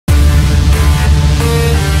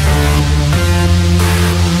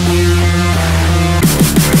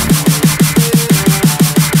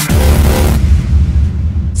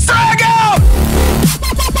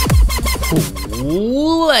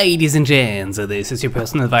Ladies and gents, this is your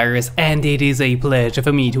personal virus, and it is a pleasure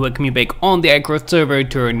for me to welcome you back on the iCraft server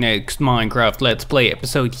to our next Minecraft Let's Play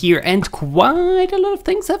episode here, and quite a lot of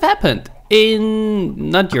things have happened. In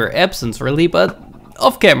not your absence really, but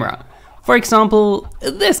off camera. For example,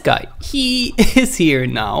 this guy, he is here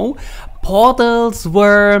now. Portals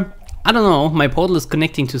were... I don't know, my portal is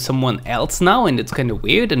connecting to someone else now and it's kind of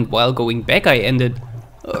weird, and while going back I ended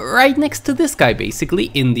right next to this guy basically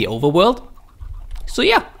in the overworld. So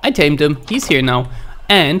yeah, I tamed him, he's here now,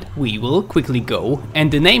 and we will quickly go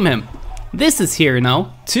and name him. This is here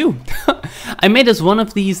now too. I made us one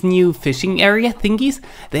of these new fishing area thingies.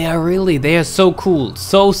 They are so cool,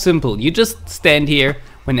 so simple. You just stand here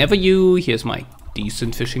whenever you, here's my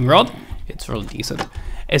decent fishing rod, it's really decent.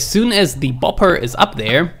 As soon as the bopper is up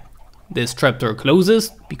there, this trapdoor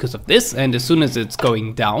closes because of this, and as soon as it's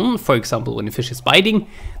going down, for example when the fish is biting,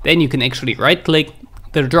 then you can actually right click,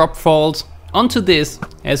 the drop falls onto this.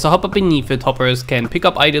 As a hopper beneath it, hoppers can pick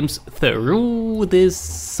up items through this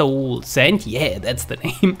soul sand, yeah, that's the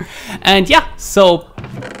name. And yeah, so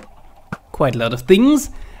quite a lot of things,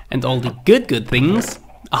 and all the good things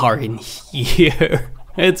are in here.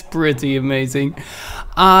 It's pretty amazing.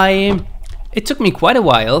 It took me quite a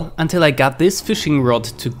while until I got this fishing rod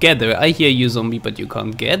together. I hear you, zombie, but you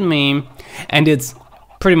can't get me. And it's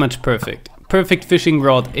pretty much perfect. Perfect fishing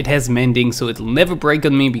rod. It has mending, so it'll never break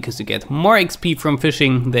on me because you get more XP from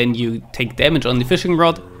fishing than you take damage on the fishing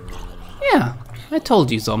rod. Yeah, I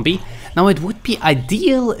told you, zombie. Now it would be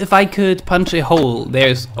ideal if I could punch a hole.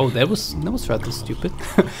 Oh, that was rather stupid.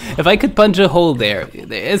 If I could punch a hole there.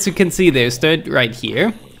 As you can see, there's dirt right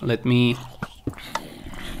here. Let me...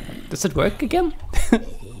 Does it work again?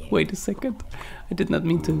 Wait a second. I did not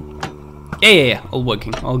mean to. Yeah, all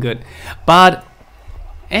working, all good. But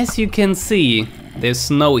as you can see, there's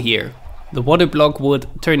snow here. The water block would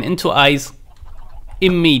turn into ice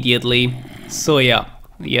immediately. So yeah,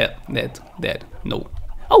 no.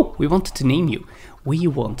 Oh, we wanted to name you.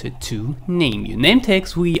 Name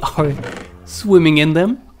tags, we are swimming in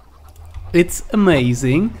them. It's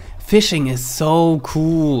amazing. Fishing is so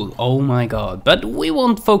cool, oh my god. But we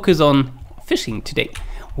won't focus on fishing today.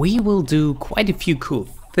 We will do quite a few cool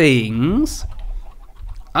things.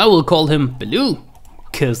 I will call him Baloo,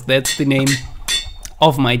 cause that's the name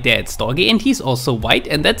of my dad's doggy, and he's also white,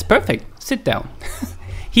 and that's perfect. Sit down.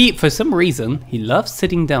 For some reason, he loves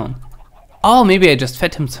sitting down. Oh, maybe I just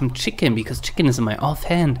fed him some chicken, because chicken is in my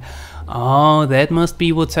offhand. Oh, that must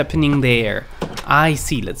be what's happening there. I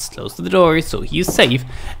see, let's close the door so he's safe.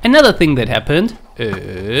 Another thing that happened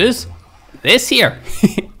is this here.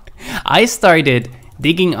 I started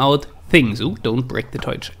digging out things. Ooh, don't break the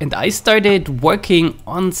torch. And I started working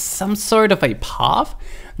on some sort of a path.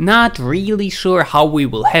 Not really sure how we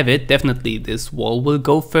will have it. Definitely this wall will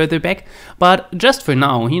go further back. But just for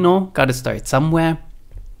now, you know, gotta start somewhere.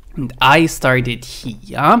 And I started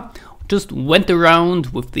here. Just went around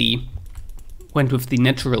with the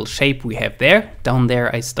natural shape we have there. Down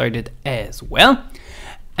there I started as well.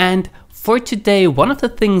 And for today, one of the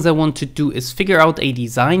things I want to do is figure out a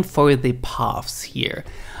design for the paths here.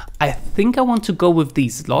 I think I want to go with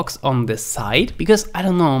these logs on the side because, I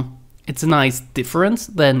don't know, it's a nice difference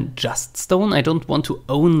than just stone. I don't want to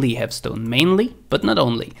only have stone, mainly, but not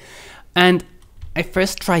only. And I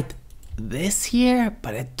first tried this here,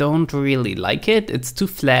 but I don't really like it. It's too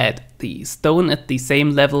flat. The stone at the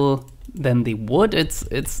same level than the wood,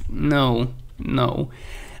 it's no.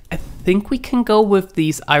 I think we can go with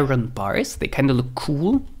these iron bars. They kind of look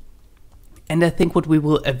cool. And I think what we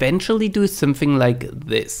will eventually do is something like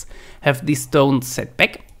this. Have the stone set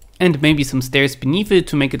back and maybe some stairs beneath it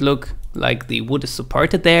to make it look like the wood is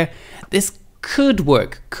supported there. This could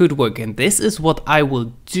work, and this is what I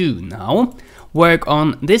will do now. Work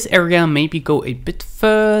on this area, maybe go a bit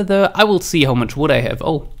further. I will see how much wood I have.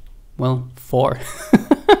 Oh, well, 4.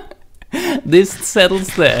 This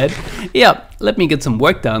settles that. Yeah, let me get some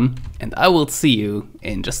work done, and I will see you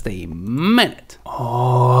in just a minute.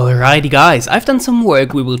 Alrighty guys, I've done some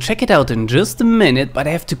work. We will check it out in just a minute, but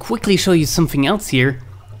I have to quickly show you something else here.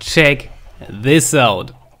 Check this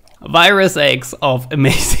out. Virus X of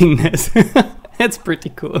amazingness. That's pretty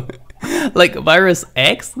cool. Like Virus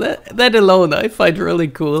X, that alone I find really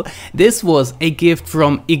cool. This was a gift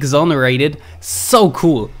from Exonerated. So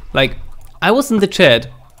cool. Like, I was in the chat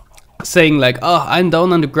saying like, oh, I'm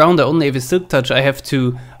down on the ground, I only have a silk touch, I have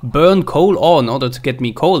to burn coal ore in order to get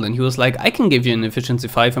me coal. And he was like, I can give you an efficiency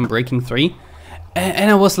 5 and breaking 3. And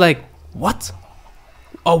I was like, what?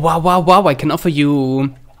 Oh, wow, I can offer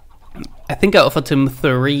you... I think I offered him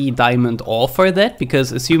 3 diamond ore for that,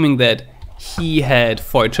 because assuming that he had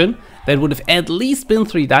fortune, that would have at least been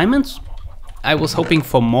 3 diamonds. I was hoping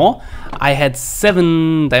for more. I had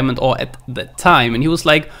 7 diamond ore at that time, and he was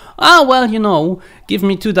like, ah, well, you know, give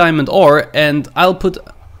me 2 diamond ore and I'll put,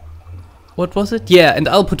 what was it? Yeah, and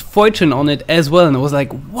I'll put fortune on it as well. And I was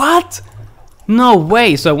like, what? No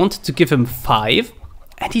way. So I wanted to give him 5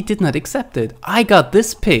 and he did not accept it. I got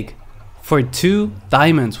this pig for 2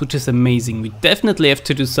 diamonds, which is amazing. We definitely have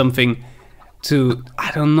to do something to,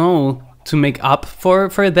 I don't know, to make up for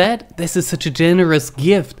that. This is such a generous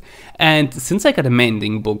gift. And since I got a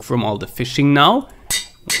mending book from all the fishing now,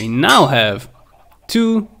 we now have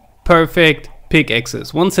 2 perfect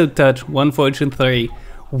pickaxes. 1 silk touch, 1 fortune 3.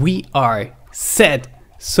 We are set.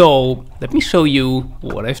 So let me show you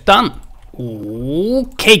what I've done.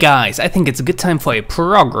 Okay guys, I think it's a good time for a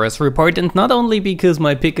progress report, and not only because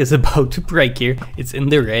my pick is about to break here, it's in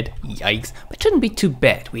the red, yikes, but shouldn't be too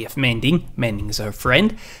bad. We have mending is our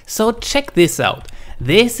friend, so check this out.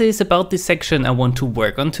 This is about the section I want to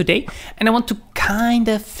work on today, and I want to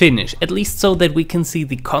kinda finish, at least so that we can see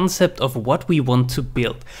the concept of what we want to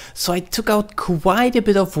build. So I took out quite a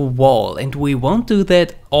bit of wall, and we won't do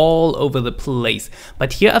that all over the place,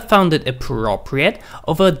 but here I found it appropriate.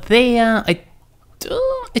 Over there,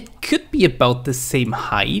 it could be about the same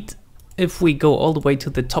height. If we go all the way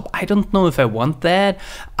to the top, I don't know if I want that.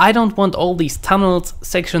 I don't want all these tunnels,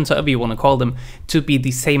 sections, however you want to call them, to be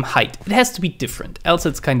the same height. It has to be different, else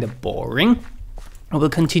it's kind of boring. I will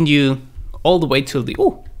continue all the way till the,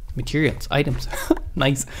 oh, materials, items,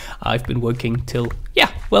 nice. I've been working till,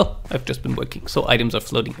 yeah, well, I've just been working, so items are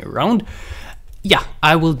floating around. Yeah,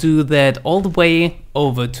 I will do that all the way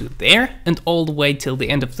over to there and all the way till the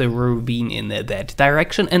end of the ravine in that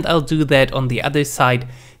direction, and I'll do that on the other side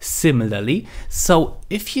similarly. So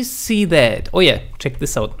if you see that, oh yeah, check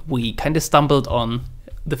this out, we kind of stumbled on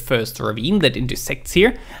the first ravine that intersects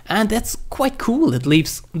here, and that's quite cool. It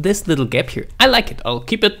leaves this little gap here. I like it, I'll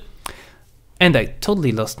keep it. And I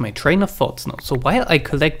totally lost my train of thoughts now. So while I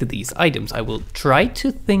collected these items, I will try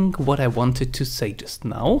to think what I wanted to say just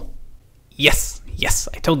now. Yes,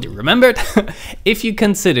 I totally remembered. If you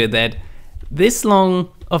consider that this long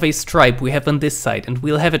of a stripe we have on this side, and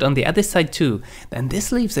we'll have it on the other side too, then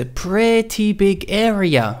this leaves a pretty big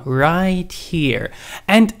area right here.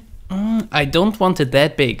 And I don't want it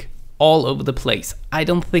that big all over the place. I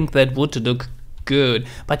don't think that would look good.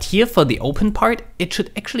 But here for the open part, it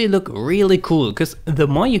should actually look really cool, because the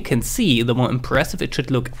more you can see, the more impressive it should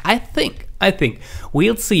look, I think.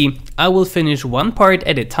 We'll see. I will finish one part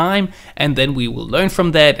at a time, and then we will learn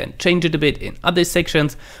from that and change it a bit in other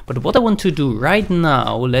sections. But what I want to do right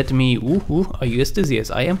now, let me, are you as dizzy as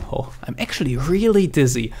I am? Oh, I'm actually really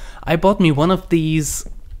dizzy. I bought me one of these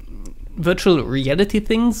virtual reality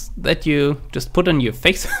things that you just put on your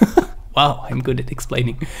face. Wow, I'm good at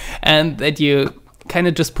explaining. And that you kind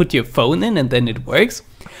of just put your phone in and then it works.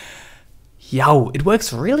 Yow, it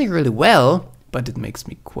works really, really well, but it makes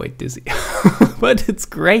me quite dizzy. But it's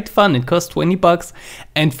great fun. It costs 20 bucks.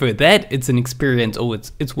 And for that, it's an experience. Oh,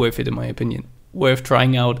 it's worth it in my opinion. Worth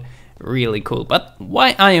trying out. Really cool. But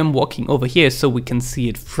why I am walking over here so we can see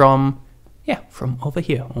it from, yeah, from over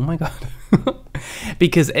here. Oh my God.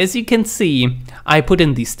 Because as you can see, I put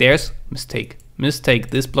in these stairs. Mistake,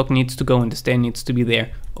 this block needs to go and the stair needs to be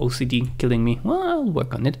there. OCD killing me. Well, I'll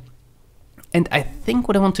work on it. And I think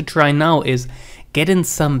what I want to try now is get in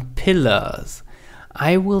some pillars.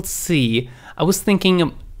 I will see. I was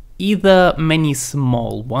thinking either many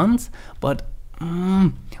small ones, but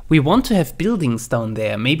we want to have buildings down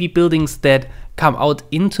there. Maybe buildings that come out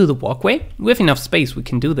into the walkway. We have enough space, we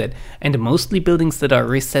can do that. And mostly buildings that are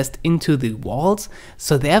recessed into the walls.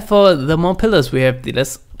 So therefore, the more pillars we have, the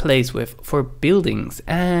less place we have for buildings.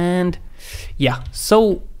 And yeah,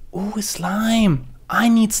 so, ooh, slime. I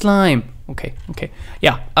need slime. Okay.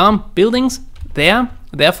 Yeah, buildings there,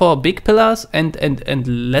 therefore big pillars and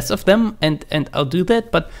less of them, and I'll do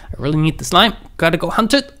that, but I really need the slime. Gotta go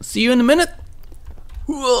hunt it. See you in a minute.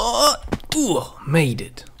 Ooh, made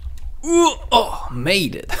it. Oh,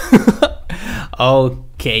 made it.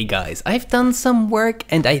 Okay, guys, I've done some work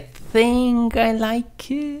and I think I like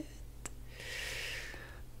it.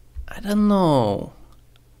 I don't know.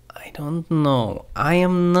 I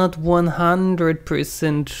am not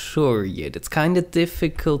 100% sure yet. It's kind of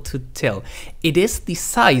difficult to tell. It is the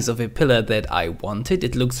size of a pillar that I wanted.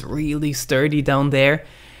 It looks really sturdy down there,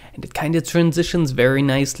 and it kind of transitions very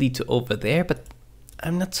nicely to over there, but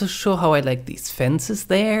I'm not so sure how I like these fences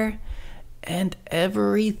there and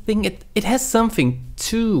everything. It has something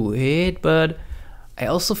to it, but I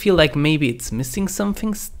also feel like maybe it's missing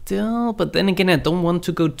something still, but then again, I don't want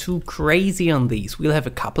to go too crazy on these. We'll have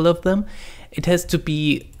a couple of them. It has to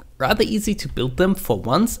be rather easy to build them for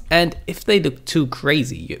once, and if they look too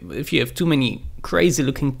crazy, if you have too many crazy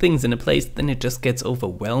looking things in a place, then it just gets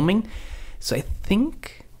overwhelming. So I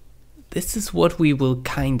think this is what we will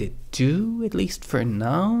kind of do, at least for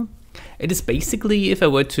now. It is basically, if I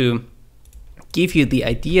were to give you the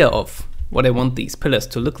idea of what I want these pillars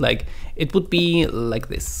to look like, it would be like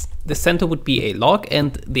this. The center would be a log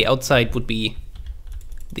and the outside would be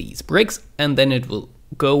these bricks, and then it will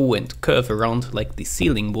go and curve around like the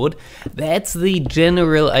ceiling would. That's the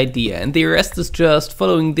general idea, and the rest is just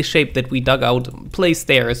following the shape that we dug out, place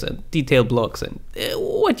stairs and detail blocks and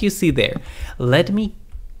what you see there. Let me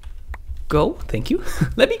go, thank you.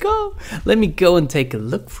 Let me go and take a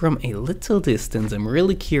look from a little distance. I'm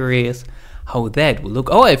really curious how that will look.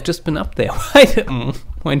 Oh, I've just been up there.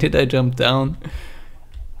 Why did I jump down?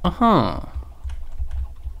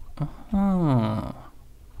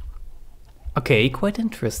 Okay, quite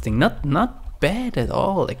interesting. Not bad at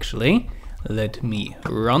all, actually. Let me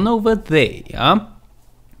run over there, yeah?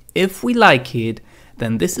 If we like it,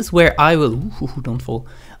 then this is where I will, don't fall,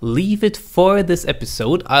 leave it for this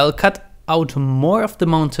episode. I'll cut out more of the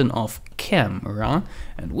mountain off camera,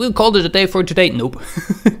 and we'll call it a day for today. Nope,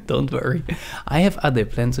 don't worry. I have other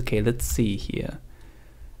plans. Okay, let's see here.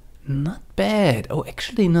 Not bad. Oh,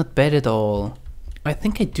 actually not bad at all. I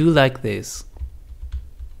think I do like this.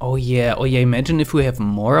 Oh yeah, imagine if we have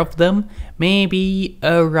more of them. Maybe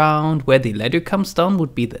around where the ladder comes down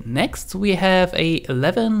would be the next. We have a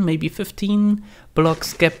 11, maybe 15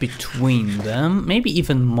 blocks gap between them. Maybe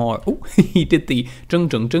even more. Oh, he did the jung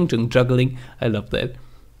juggling. I love that.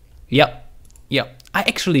 Yep. I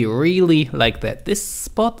actually really like that. This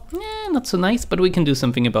spot, not so nice, but we can do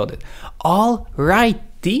something about it.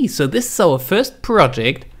 Alrighty, so this is our first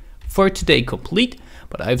project for today complete.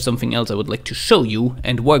 But I have something else I would like to show you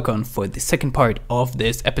and work on for the second part of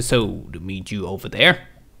this episode. Meet you over there.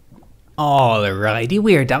 Alrighty,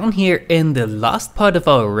 we are down here in the last part of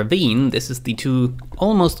our ravine. This is the two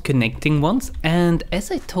almost connecting ones. And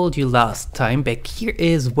as I told you last time, back here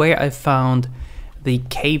is where I found the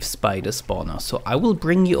cave spider spawner. So I will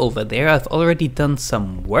bring you over there. I've already done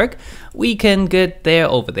some work. We can get there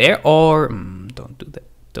over there, or don't do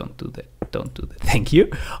that. Thank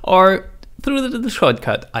you. Or through the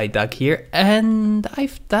shortcut I dug here, and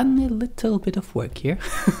I've done a little bit of work here.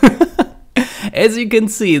 As you can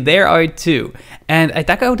see, there are two, and I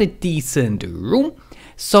dug out a decent room.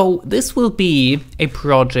 So this will be a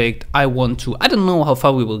project I want to, I don't know how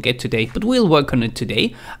far we will get today, but we'll work on it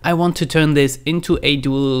today. I want to turn this into a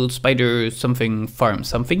dual spider something farm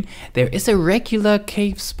something. There is a regular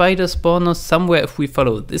cave spider spawner somewhere if we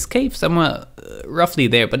follow this cave, somewhere roughly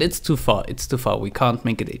there, but it's too far. We can't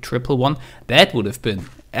make it a triple one. That would have been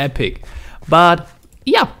epic. But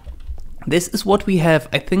yeah, this is what we have.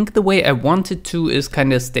 I think the way I want it to is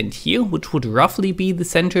kind of stand here, which would roughly be the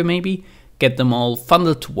center maybe. Get them all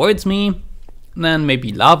funneled towards me, then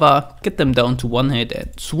maybe lava, get them down to one hit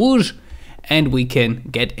and swoosh, and we can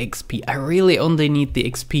get XP. I really only need the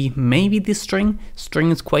XP, maybe the string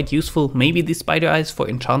is quite useful, maybe the spider eyes for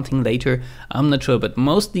enchanting later, I'm not sure, but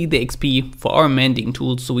mostly the XP for our mending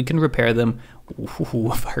tools so we can repair them.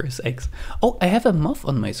 Ooh, virus X. Oh, I have a moth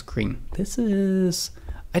on my screen. This is...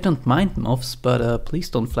 I don't mind moths, but please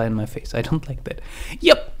don't fly in my face, I don't like that.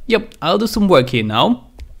 Yep, I'll do some work here now.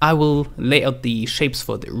 I will lay out the shapes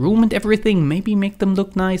for the room and everything, maybe make them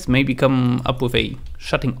look nice, maybe come up with a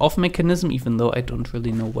shutting off mechanism, even though I don't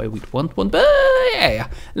really know why we'd want one, but yeah,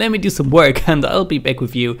 let me do some work and I'll be back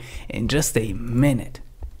with you in just a minute.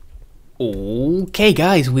 Okay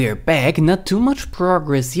guys, we are back. Not too much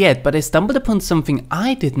progress yet, but I stumbled upon something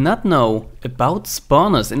I did not know about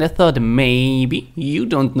spawners, and I thought maybe you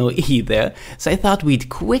don't know either, so I thought we'd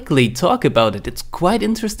quickly talk about it. It's quite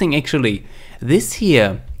interesting actually. This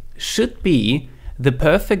here should be the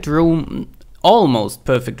perfect room, almost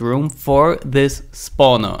perfect room for this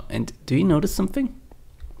spawner. And do you notice something?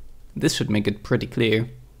 This should make it pretty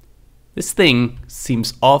clear. This thing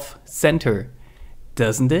seems off center,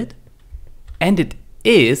 doesn't it? And it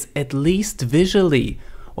is, at least visually.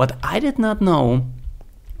 What I did not know,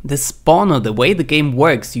 the spawner, the way the game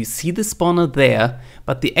works, you see the spawner there,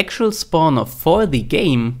 but the actual spawner for the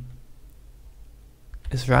game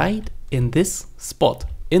is right in this spot,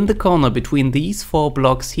 in the corner between these 4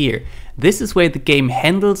 blocks here. This is where the game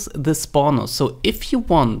handles the spawner. So if you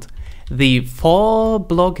want the 4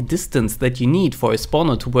 block distance that you need for a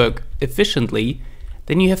spawner to work efficiently,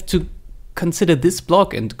 then you have to consider this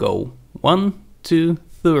block and go 1, 2,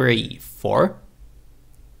 3, 4,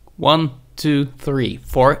 1, 2, 3,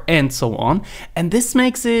 4, and so on. And this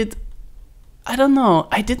makes it I don't know,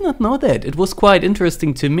 I did not know that. It was quite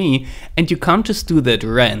interesting to me, and you can't just do that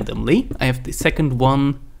randomly. I have the second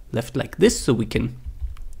one left like this, so we can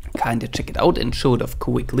kind of check it out and show it off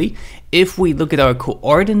quickly. If we look at our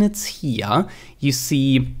coordinates here, you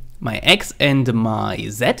see my x and my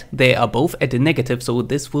z, they are both at the negative, so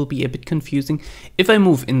this will be a bit confusing. If I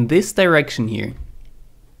move in this direction here,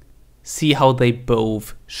 see how they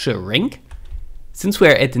both shrink? Since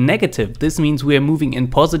we're at the negative, this means we're moving in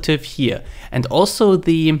positive here. And also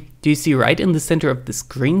do you see right in the center of the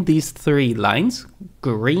screen, these three lines?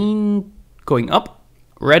 Green going up,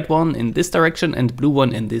 red one in this direction, and blue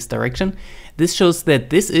one in this direction. This shows that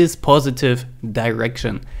this is positive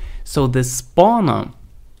direction. So the spawner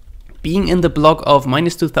being in the block of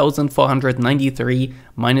 -2493,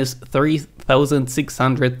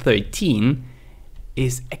 -3613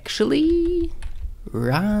 is actually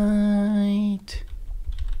right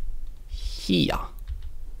here.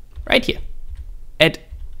 Right here. At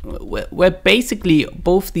where basically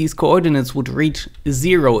both these coordinates would reach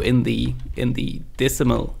 0 in the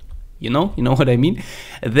decimal. You know what I mean?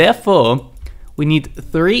 Therefore, we need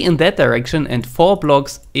 3 in that direction and 4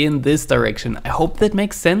 blocks in this direction. I hope that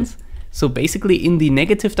makes sense. So basically in the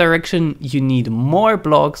negative direction, you need more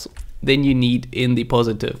blocks than you need in the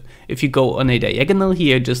positive. If you go on a diagonal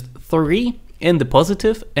here, just 3 in the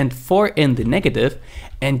positive and 4 in the negative,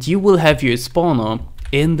 and you will have your spawner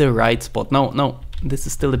in the right spot. No, this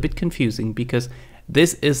is still a bit confusing because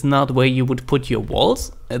this is not where you would put your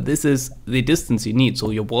walls. This is the distance you need,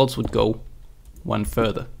 so your walls would go one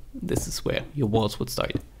further. This is where your walls would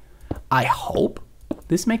start. I hope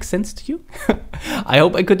this makes sense to you. I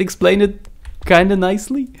hope I could explain it kind of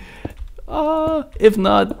nicely. If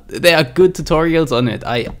not, there are good tutorials on it.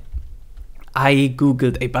 I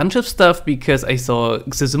googled a bunch of stuff because I saw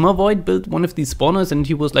Xisumavoid build one of these spawners, and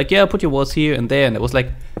he was like, yeah, put your walls here and there, and I was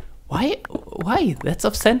like, why? That's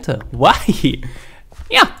off center. Why?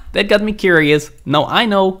 Yeah, that got me curious. Now I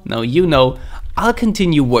know, now you know. I'll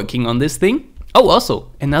continue working on this thing. Oh,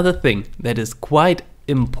 also, another thing that is quite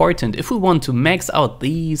important. If we want to max out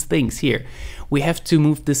these things here, we have to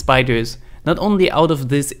move the spiders not only out of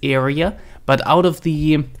this area, but out of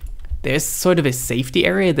there's sort of a safety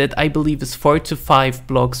area that I believe is 4 to 5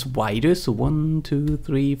 blocks wider. So 1, 2,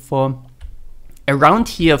 3, 4. Around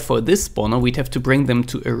here for this spawner, we'd have to bring them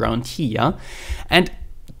to around here. And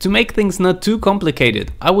to make things not too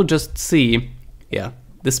complicated, I will just see, yeah,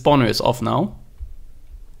 the spawner is off now.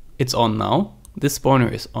 It's on now. This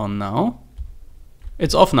spawner is on now.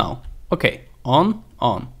 It's off now. Okay, on,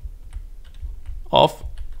 off,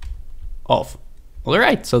 off.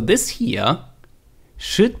 Alright, so this here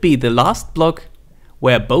should be the last block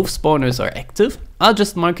where both spawners are active. I'll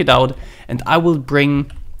just mark it out and I will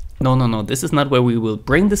bring... No, this is not where we will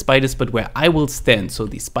bring the spiders, but where I will stand. So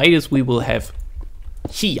the spiders we will have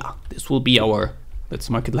here. This will be our... Let's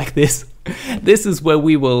mark it like this. This is where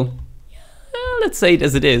we will... let's say it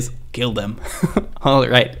as it is, kill them.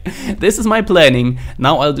 Alright, this is my planning.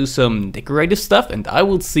 Now I'll do some decorative stuff and I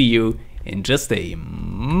will see you in just a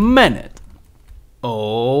minute.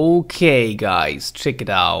 Okay guys, check it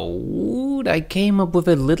out. I came up with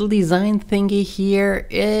a little design thingy here.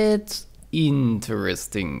 It's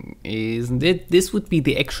interesting, isn't it? This would be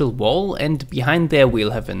the actual wall, and behind there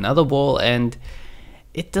we'll have another wall, and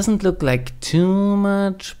it doesn't look like too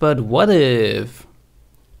much, but what if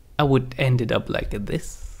I would end it up like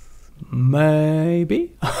this?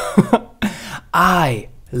 Maybe? I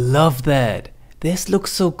love that. This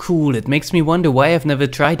looks so cool. It makes me wonder why I've never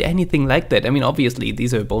tried anything like that. I mean, obviously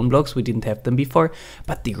these are bone blocks, we didn't have them before,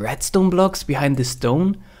 but the redstone blocks behind the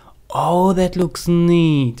stone, oh, that looks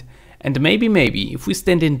neat. And maybe if we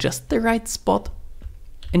stand in just the right spot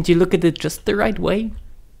and you look at it just the right way,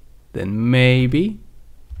 then maybe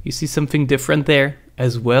you see something different there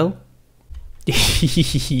as well.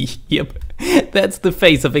 Yep, that's the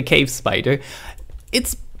face of a cave spider.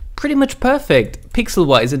 It's pretty much perfect,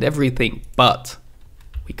 pixel-wise and everything, but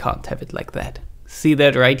we can't have it like that. See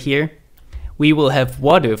that right here? We will have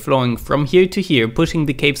water flowing from here to here, pushing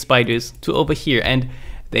the cave spiders to over here, and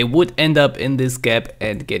they would end up in this gap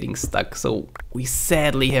and getting stuck, so we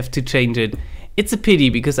sadly have to change it. It's a pity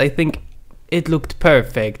because I think it looked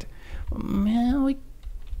perfect. We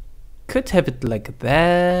could have it like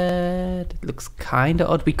that. It looks kinda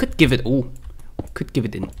odd. We could give it, we could give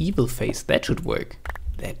it an evil face. That should work.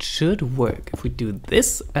 That should work. If we do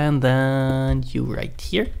this and then you right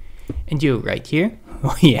here and you right here.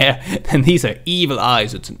 Oh yeah, then these are evil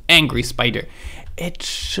eyes. It's an angry spider. It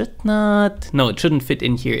should not, no, it shouldn't fit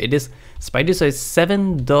in here. It is spider size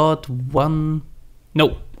 7.1,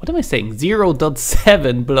 no, what am I saying?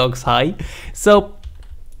 0.7 blocks high. So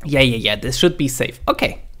Yeah, this should be safe.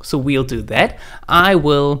 Okay, so we'll do that. I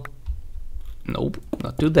will, nope,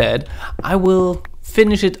 not do that. I will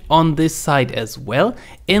finish it on this side as well.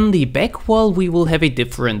 In the back wall we will have a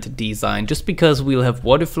different design, just because we'll have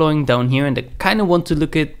water flowing down here, and I kind of want to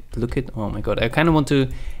look at, oh my god, I kind of want to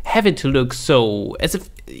have it to look so, as if,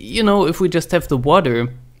 you know, if we just have the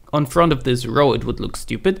water on front of this row, it would look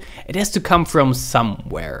stupid. It has to come from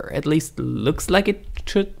somewhere, at least looks like it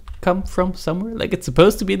should come from somewhere, like it's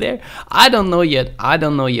supposed to be there. I don't know yet,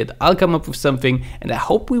 I'll come up with something, and I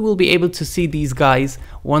hope we will be able to see these guys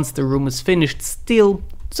once the room is finished still.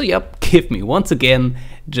 So yep, give me once again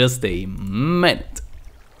just a minute.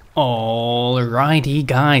 Alrighty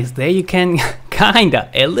guys, there you can kinda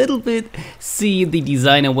a little bit see the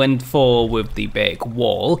design I went for with the back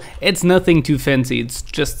wall. It's nothing too fancy, it's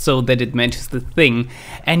just so that it matches the thing.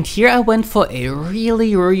 And here I went for a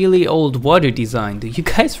really old water design. Do you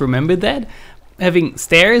guys remember that? Having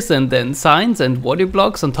stairs and then signs and water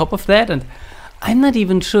blocks on top of that, and I'm not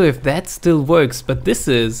even sure if that still works, but this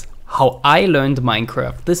is how I learned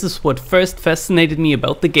Minecraft. This is what first fascinated me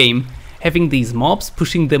about the game. Having these mobs,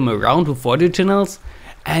 pushing them around with water channels,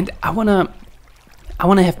 and I wanna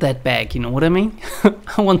have that back, you know what I mean?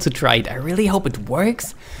 I want to try it, I really hope it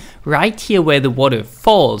works. Right here where the water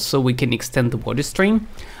falls, so we can extend the water stream,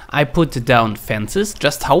 I put down fences,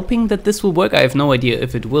 just hoping that this will work. I have no idea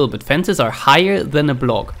if it will, but fences are higher than a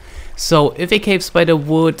block. So if a cave spider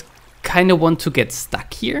would kinda want to get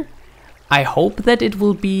stuck here, I hope that it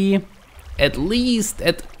will be at least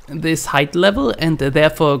at this height level and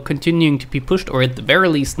therefore continuing to be pushed, or at the very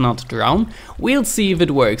least not drown. We'll see if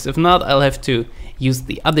it works. If not, I'll have to use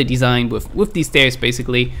the other design with these stairs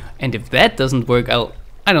basically, and if that doesn't work,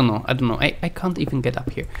 I don't know, I can't even get up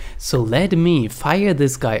here. So let me fire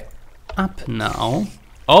this guy up now.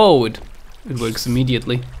 Oh, it works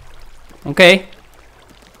immediately. Okay,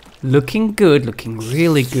 looking good, looking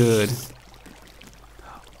really good.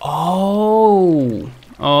 Oh.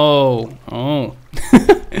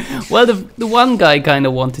 Well, the one guy kind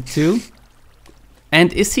of wanted to.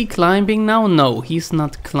 And is he climbing now? No, he's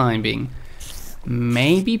not climbing.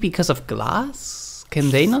 Maybe because of glass?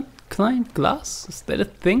 Can they not climb glass? Is that a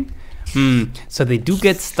thing? So they do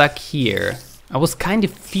get stuck here. I was kind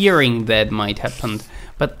of fearing that might happen.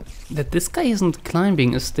 But that this guy isn't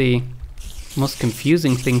climbing is the most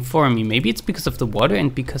confusing thing for me. Maybe it's because of the water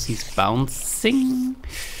and because he's bouncing?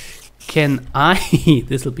 Can I,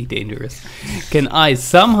 this will be dangerous, can I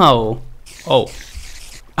somehow, oh,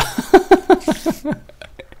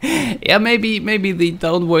 yeah, maybe the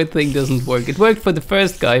downward thing doesn't work. It worked for the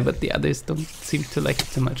first guy, but the others don't seem to like it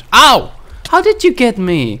too much. Ow! How did you get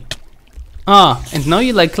me? Ah, and now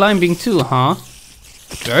you like climbing too, huh?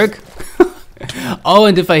 Jerk. Oh,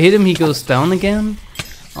 and if I hit him, he goes down again?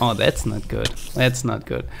 Oh, that's not good. That's not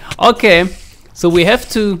good. Okay, so we have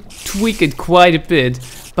to tweak it quite a bit.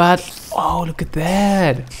 But, oh, look at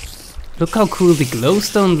that. Look how cool the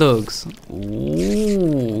glowstone looks.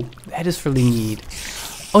 Ooh, that is really neat.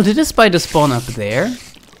 Oh, did a spider spawn up there?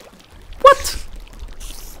 What?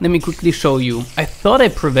 Let me quickly show you. I thought I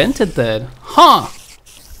prevented that. Huh.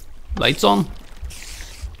 Lights on.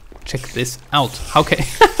 Check this out. Okay.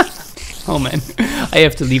 Oh man, I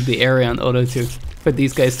have to leave the area on auto too for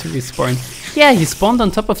these guys to respawn. Yeah, he spawned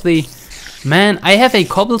on top of the... Man, I have a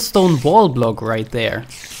cobblestone wall block right there.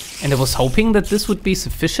 And I was hoping that this would be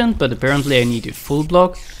sufficient, but apparently I need a full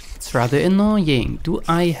block. It's rather annoying. Do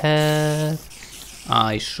I have...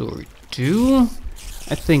 I sure do.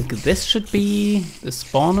 I think this should be the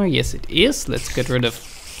spawner. Yes, it is. Let's get rid of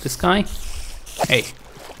this guy. Hey,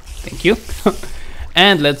 thank you.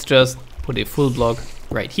 And let's just put a full block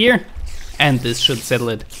right here. And this should settle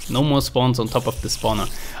it. No more spawns on top of the spawner.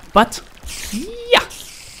 But, yeah.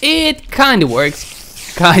 It kind of works.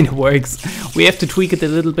 We have to tweak it a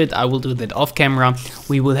little bit. I will do that off camera.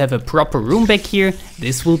 We will have a proper room back here.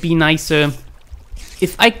 This will be nicer.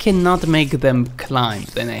 If I cannot make them climb,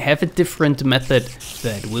 then I have a different method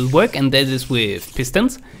that will work, and that is with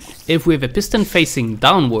pistons. If we have a piston facing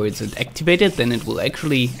downwards and activate it, then it will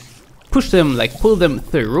actually push them, like pull them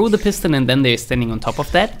through the piston, and then they're standing on top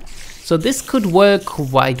of that. So this could work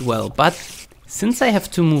quite well, but since I have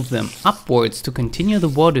to move them upwards to continue the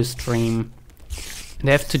water stream, and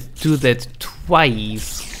I have to do that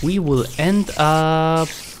twice, we will end up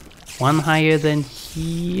one higher than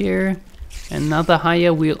here, another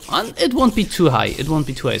higher. It won't be too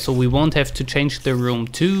high, so we won't have to change the room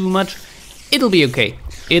too much. It'll be okay,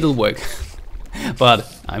 it'll work.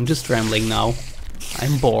 But I'm just rambling now,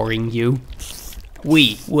 I'm boring you.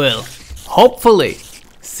 We will hopefully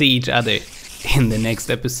see each other in the next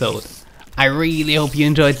episode. I really hope you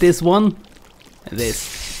enjoyed this one.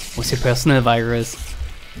 This with your personal virus.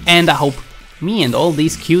 And I hope me and all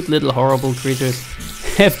these cute little horrible creatures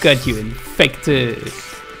have got you infected.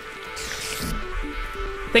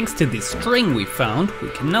 Thanks to this string we found, we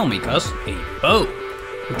can now make us a bow,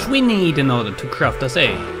 which we need in order to craft us a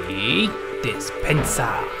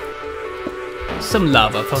dispenser. Some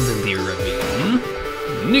lava found in the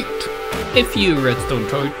ravine. Neat. A few redstone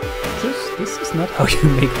torches. This is not how you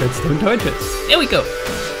make redstone torches. There we go.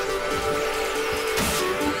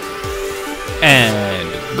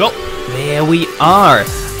 And go. There we are.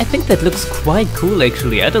 I think that looks quite cool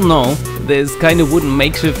actually. I don't know. This kind of wooden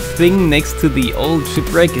makeshift thing next to the old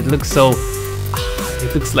shipwreck. It looks so...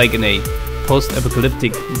 it looks like in a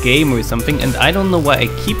post-apocalyptic game or something. And I don't know why I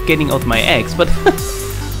keep getting out my axe, but...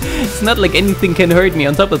 it's not like anything can hurt me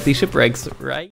on top of these shipwrecks, right?